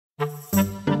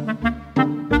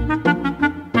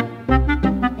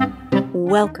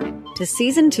Welcome to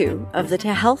Season 2 of the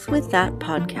To Health With That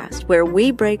podcast, where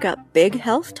we break up big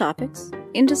health topics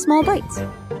into small bites.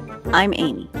 I'm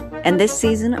Amy, and this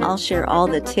season I'll share all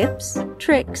the tips,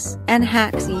 tricks, and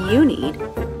hacks you need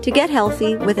to get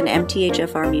healthy with an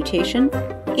MTHFR mutation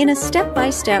in a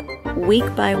step-by-step,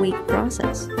 week-by-week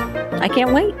process. I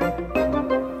can't wait.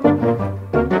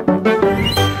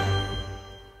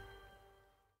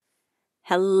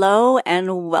 Hello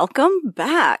and welcome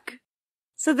back.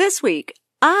 So this week,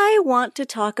 I want to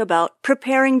talk about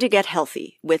preparing to get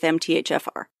healthy with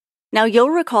MTHFR. Now, you'll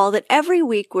recall that every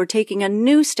week we're taking a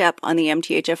new step on the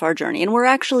MTHFR journey, and we're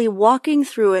actually walking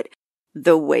through it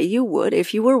the way you would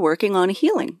if you were working on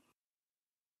healing.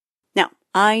 Now,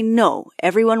 I know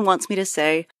everyone wants me to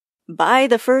say, buy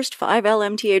the first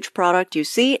 5-LMTH product you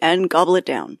see and gobble it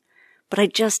down. But I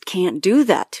just can't do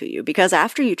that to you because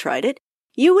after you tried it,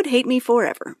 you would hate me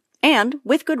forever. And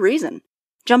with good reason.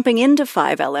 Jumping into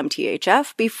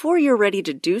 5-LMTHF before you're ready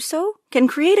to do so can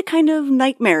create a kind of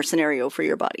nightmare scenario for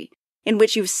your body, in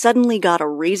which you've suddenly got a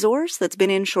resource that's been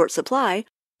in short supply,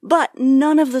 but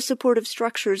none of the supportive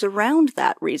structures around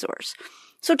that resource.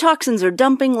 So toxins are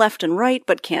dumping left and right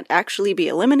but can't actually be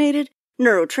eliminated,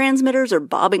 neurotransmitters are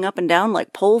bobbing up and down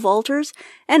like pole vaulters,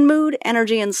 and mood,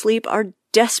 energy, and sleep are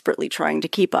desperately trying to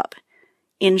keep up.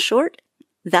 In short,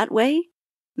 that way,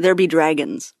 there be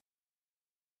dragons.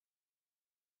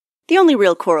 The only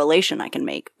real correlation I can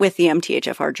make with the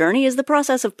MTHFR journey is the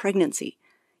process of pregnancy.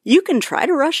 You can try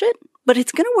to rush it, but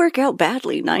it's going to work out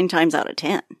badly 9 times out of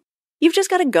 10. You've just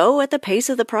got to go at the pace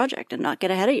of the project and not get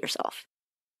ahead of yourself.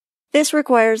 This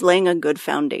requires laying a good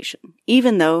foundation,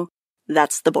 even though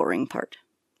that's the boring part.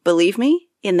 Believe me,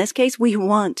 in this case, we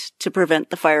want to prevent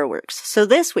the fireworks. So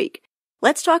this week,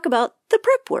 let's talk about the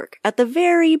prep work at the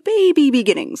very baby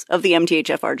beginnings of the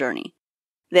MTHFR journey.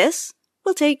 This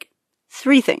will take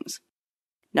 3 things.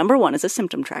 Number 1 is a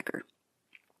symptom tracker.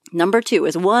 Number 2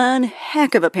 is one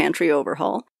heck of a pantry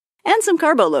overhaul and some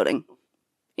carbo loading.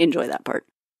 Enjoy that part.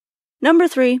 Number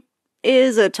 3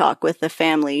 is a talk with the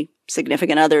family,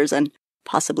 significant others, and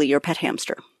possibly your pet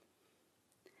hamster.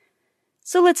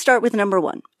 So let's start with number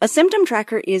 1. A symptom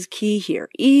tracker is key here,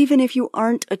 even if you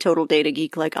aren't a total data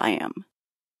geek like I am.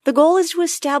 The goal is to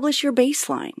establish your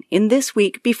baseline in this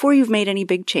week before you've made any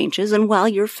big changes and while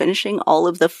you're finishing all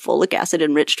of the folic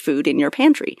acid-enriched food in your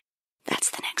pantry.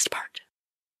 That's the next part.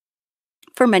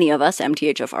 For many of us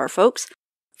MTHFR folks,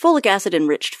 folic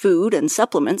acid-enriched food and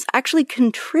supplements actually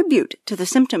contribute to the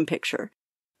symptom picture,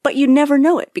 but you never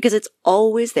know it because it's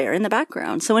always there in the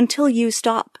background. So until you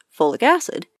stop folic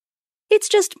acid, it's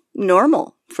just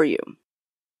normal for you.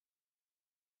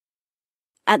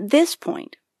 At this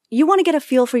point, you want to get a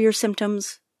feel for your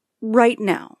symptoms right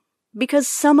now, because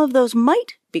some of those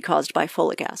might be caused by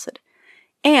folic acid.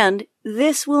 And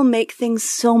this will make things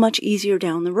so much easier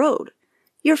down the road.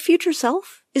 Your future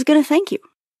self is going to thank you.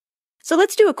 So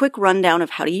let's do a quick rundown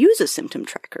of how to use a symptom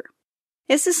tracker.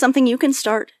 This is something you can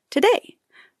start today.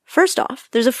 First off,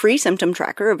 there's a free symptom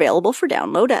tracker available for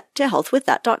download at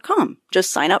tohealthwiththat.com.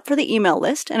 Just sign up for the email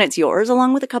list and it's yours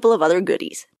along with a couple of other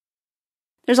goodies.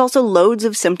 There's also loads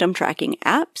of symptom tracking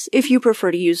apps if you prefer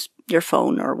to use your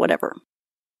phone or whatever.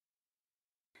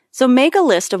 So make a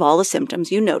list of all the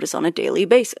symptoms you notice on a daily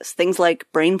basis, things like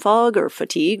brain fog or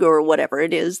fatigue or whatever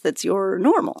it is that's your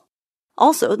normal.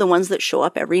 Also, the ones that show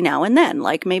up every now and then,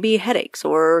 like maybe headaches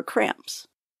or cramps.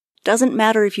 Doesn't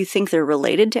matter if you think they're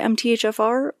related to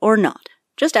MTHFR or not,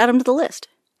 just add them to the list.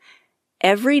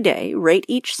 Every day, rate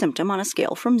each symptom on a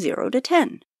scale from 0 to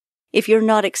 10. If you're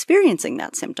not experiencing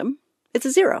that symptom, it's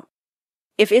a 0.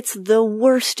 If it's the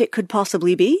worst it could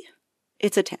possibly be,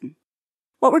 it's a 10.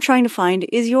 What we're trying to find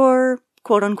is your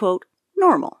quote-unquote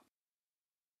normal.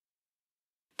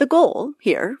 The goal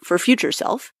here for future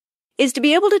self is to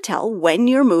be able to tell when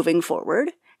you're moving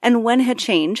forward and when a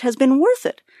change has been worth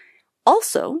it.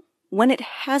 Also, when it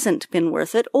hasn't been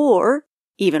worth it, or,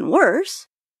 even worse,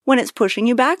 when it's pushing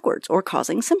you backwards or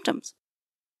causing symptoms.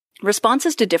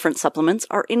 Responses to different supplements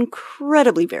are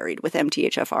incredibly varied with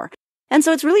MTHFR. And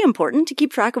so it's really important to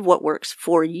keep track of what works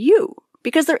for you,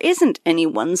 because there isn't any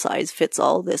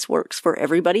one-size-fits-all this works for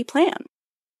everybody plan.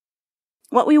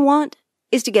 What we want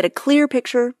is to get a clear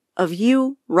picture of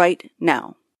you right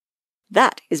now.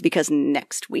 That is because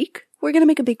next week, we're going to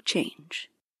make a big change.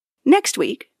 Next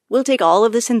week, we'll take all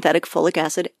of the synthetic folic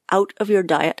acid out of your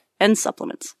diet and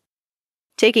supplements.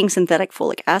 Taking synthetic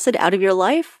folic acid out of your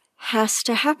life has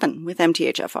to happen with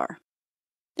MTHFR.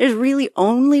 There's really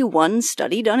only one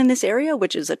study done in this area,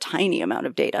 which is a tiny amount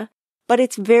of data, but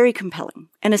it's very compelling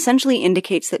and essentially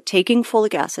indicates that taking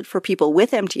folic acid for people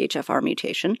with MTHFR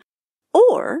mutation,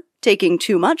 or taking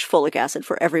too much folic acid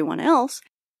for everyone else,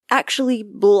 actually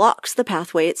blocks the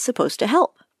pathway it's supposed to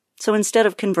help. So instead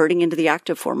of converting into the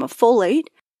active form of folate,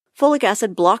 folic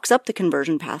acid blocks up the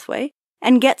conversion pathway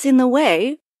and gets in the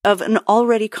way of an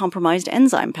already compromised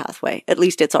enzyme pathway. At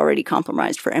least it's already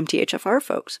compromised for MTHFR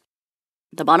folks.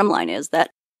 The bottom line is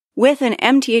that with an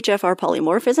MTHFR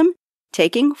polymorphism,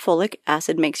 taking folic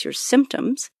acid makes your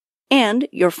symptoms and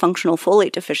your functional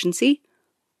folate deficiency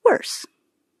worse.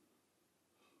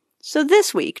 So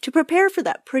this week, to prepare for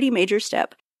that pretty major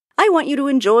step, I want you to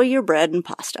enjoy your bread and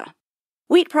pasta.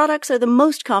 Wheat products are the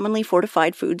most commonly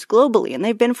fortified foods globally, and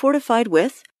they've been fortified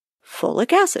with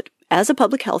folic acid as a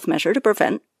public health measure to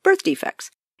prevent birth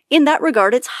defects. In that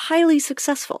regard, it's highly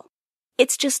successful.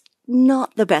 It's just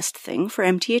not the best thing for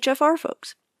MTHFR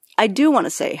folks. I do want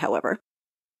to say, however,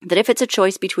 that if it's a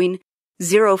choice between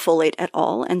zero folate at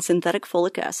all and synthetic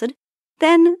folic acid,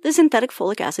 then the synthetic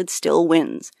folic acid still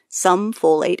wins. Some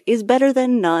folate is better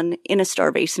than none in a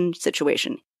starvation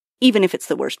situation, even if it's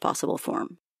the worst possible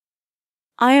form.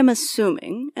 I am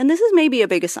assuming, and this is maybe a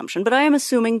big assumption, but I am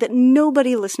assuming that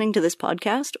nobody listening to this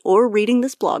podcast or reading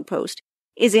this blog post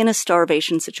is in a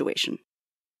starvation situation.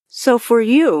 So for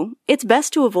you, it's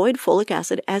best to avoid folic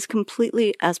acid as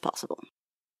completely as possible.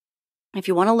 If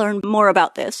you want to learn more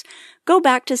about this, go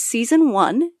back to Season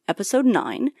 1, Episode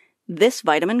 9, This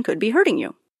Vitamin Could Be Hurting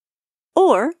You.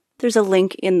 Or there's a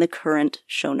link in the current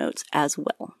show notes as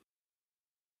well.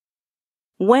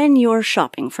 When you're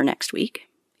shopping for next week,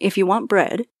 if you want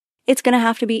bread, it's going to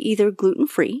have to be either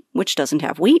gluten-free, which doesn't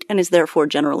have wheat and is therefore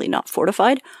generally not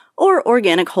fortified, or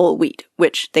organic whole wheat,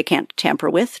 which they can't tamper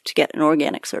with to get an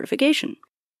organic certification.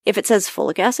 If it says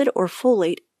folic acid or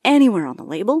folate anywhere on the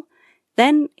label,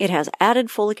 then it has added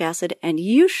folic acid and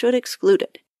you should exclude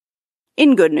it.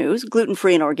 In good news,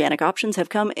 gluten-free and organic options have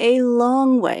come a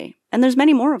long way, and there's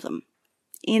many more of them.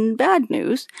 In bad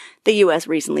news, the US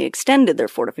recently extended their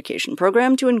fortification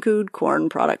program to include corn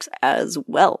products as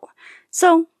well.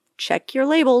 So, check your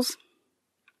labels.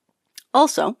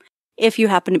 Also, if you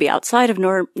happen to be outside of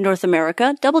North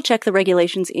America, double-check the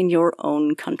regulations in your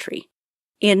own country.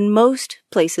 In most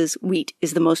places, wheat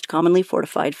is the most commonly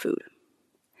fortified food.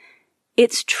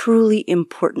 It's truly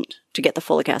important to get the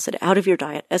folic acid out of your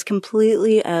diet as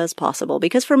completely as possible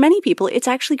because for many people, it's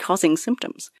actually causing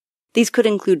symptoms. These could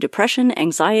include depression,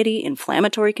 anxiety,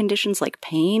 inflammatory conditions like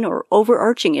pain, or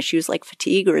overarching issues like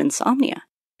fatigue or insomnia.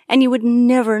 And you would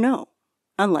never know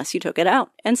unless you took it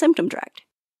out and symptom tracked.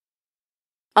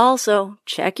 Also,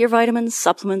 check your vitamins,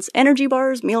 supplements, energy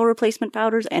bars, meal replacement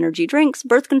powders, energy drinks,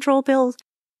 birth control pills,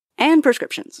 and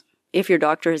prescriptions. If your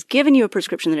doctor has given you a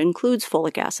prescription that includes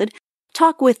folic acid,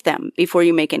 talk with them before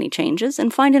you make any changes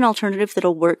and find an alternative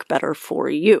that'll work better for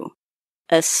you,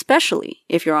 especially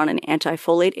if you're on an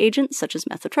antifolate agent such as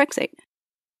methotrexate.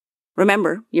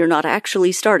 Remember, you're not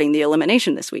actually starting the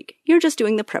elimination this week. You're just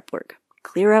doing the prep work.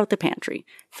 Clear out the pantry.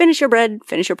 Finish your bread,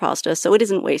 finish your pasta so it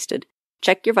isn't wasted.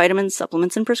 Check your vitamins,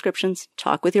 supplements, and prescriptions.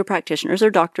 Talk with your practitioners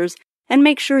or doctors, and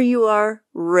make sure you are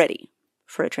ready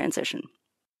for a transition.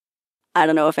 I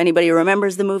don't know if anybody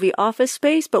remembers the movie Office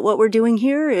Space, but what we're doing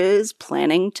here is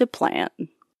planning to plan.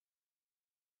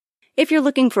 If you're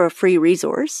looking for a free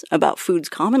resource about foods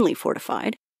commonly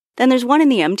fortified, then there's one in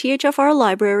the MTHFR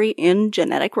library in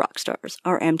Genetic Rockstars,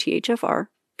 our MTHFR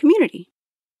community.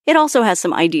 It also has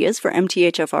some ideas for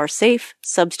MTHFR safe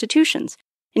substitutions,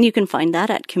 and you can find that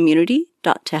at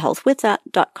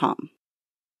community.tohealthwiththat.com.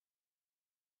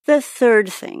 The third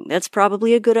thing that's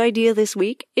probably a good idea this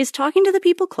week is talking to the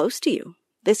people close to you.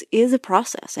 This is a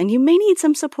process, and you may need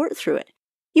some support through it.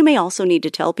 You may also need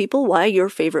to tell people why your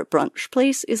favorite brunch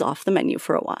place is off the menu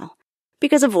for a while.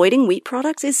 Because avoiding wheat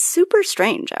products is super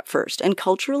strange at first, and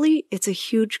culturally, it's a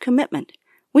huge commitment.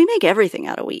 We make everything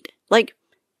out of wheat. Like,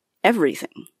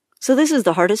 everything. So this is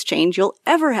the hardest change you'll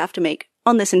ever have to make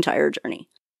on this entire journey.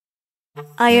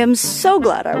 I am so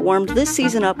glad I warmed this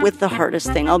season up with the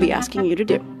hardest thing I'll be asking you to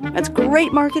do. That's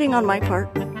great marketing on my part.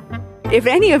 If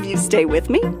any of you stay with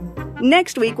me,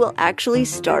 next week we'll actually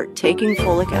start taking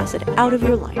folic acid out of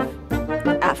your life.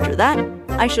 After that,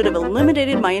 I should have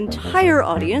eliminated my entire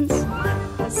audience.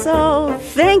 So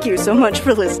thank you so much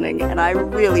for listening, and I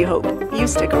really hope you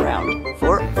stick around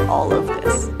for all of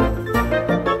this.